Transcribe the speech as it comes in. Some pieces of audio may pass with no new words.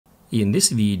In this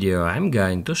video, I'm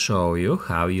going to show you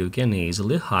how you can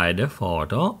easily hide a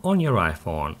photo on your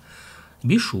iPhone.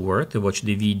 Be sure to watch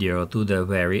the video to the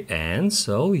very end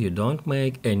so you don't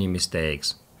make any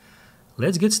mistakes.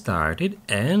 Let's get started,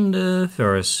 and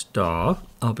first off,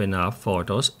 open up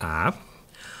Photos app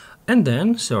and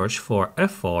then search for a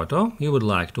photo you would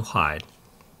like to hide.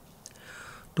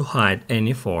 To hide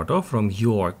any photo from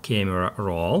your camera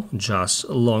roll, just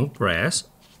long press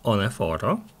on a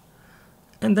photo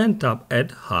and then tap Add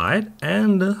Hide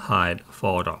and hide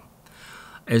photo.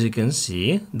 As you can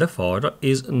see, the photo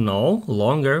is no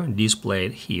longer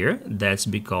displayed here. That's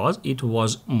because it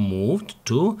was moved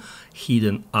to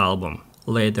Hidden Album.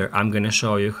 Later I'm gonna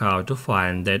show you how to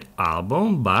find that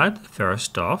album, but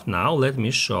first off, now let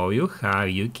me show you how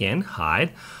you can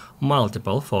hide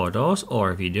multiple photos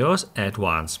or videos at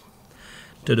once.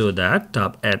 To do that,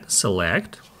 tap Add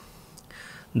Select,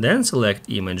 then select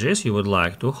images you would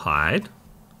like to hide.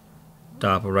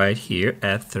 Tap right here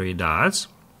at three dots,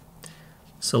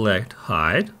 select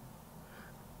Hide,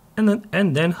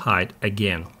 and then Hide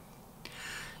again.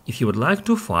 If you would like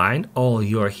to find all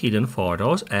your hidden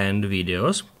photos and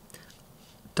videos,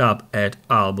 tap at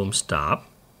Albums tab,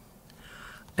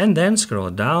 and then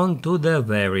scroll down to the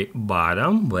very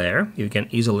bottom where you can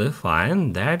easily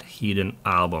find that hidden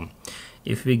album.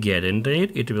 If we get into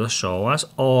it, it will show us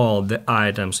all the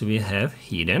items we have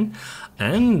hidden,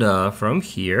 and from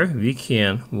here we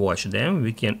can watch them.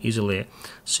 We can easily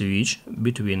switch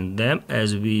between them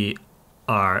as we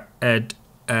are at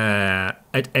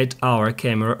our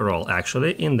camera roll.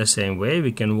 Actually, in the same way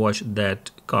we can watch that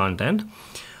content,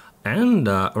 and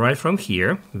right from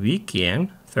here we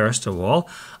can first of all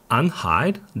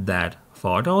unhide that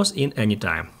photos in any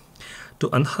time. To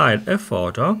unhide a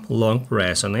photo, long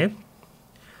press on it,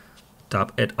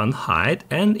 tap at Unhide,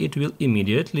 and it will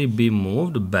immediately be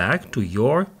moved back to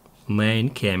your main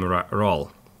camera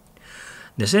roll.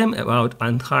 The same about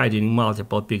unhiding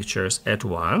multiple pictures at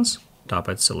once. Tap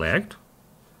at Select,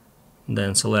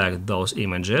 then select those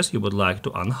images you would like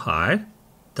to unhide,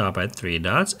 tap at three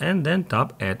dots, and then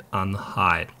tap at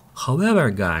Unhide.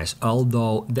 However, guys,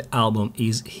 although the album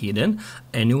is hidden,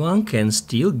 anyone can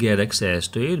still get access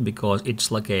to it because it's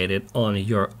located on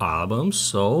your album,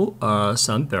 so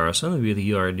some person with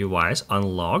your device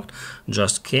unlocked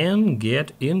just can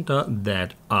get into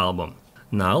that album.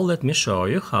 Now let me show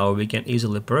you how we can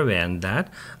easily prevent that.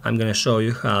 I'm gonna show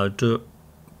you how to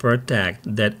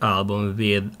protect that album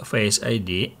with Face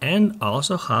ID and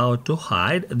also how to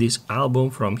hide this album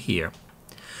from here.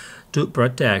 To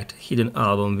protect hidden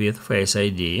album with Face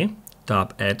ID,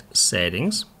 tap at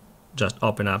Settings, just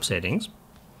open up Settings,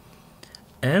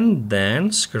 and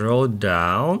then scroll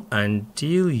down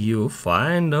until you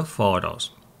find the photos.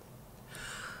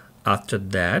 After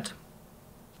that,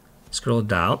 scroll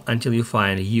down until you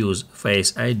find Use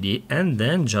Face ID and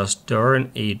then just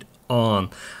turn it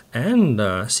on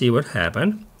and see what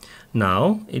happened.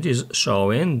 Now it is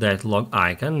showing that log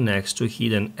icon next to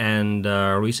hidden and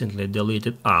recently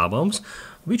deleted albums,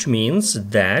 which means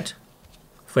that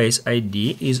Face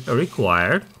ID is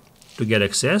required to get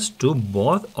access to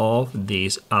both of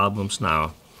these albums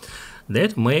now.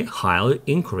 That may highly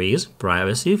increase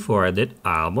privacy for that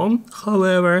album.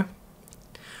 However,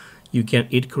 you can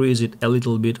increase it a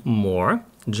little bit more.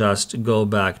 Just go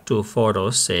back to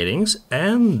Photo Settings,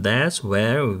 and that's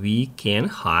where we can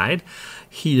hide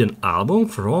hidden album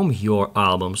from your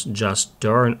albums. Just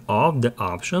turn off the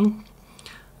option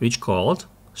which called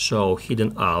Show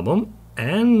Hidden Album,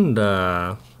 and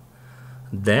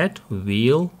that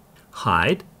will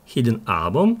hide hidden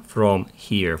album from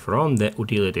here, from the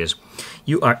utilities.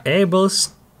 You are able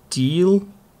still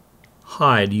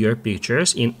hide your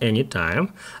pictures in any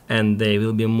time, and they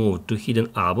will be moved to hidden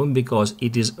album because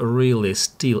it is really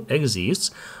still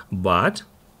exists, but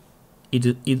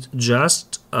it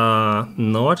just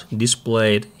not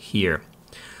displayed here.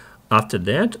 After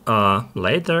that,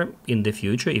 later in the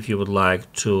future, if you would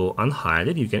like to unhide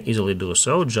it, you can easily do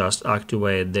so. Just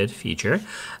activate that feature,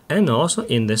 and also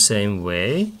in the same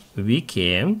way we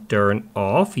can turn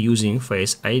off using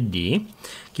Face ID.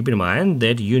 Keep in mind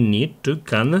that you need to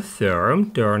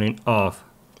confirm turning off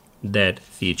that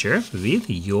feature with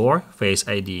your Face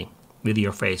ID, with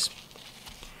your face.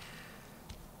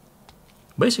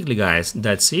 Basically, guys,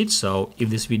 that's it. So if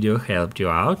this video helped you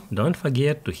out, don't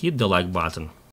forget to hit the like button.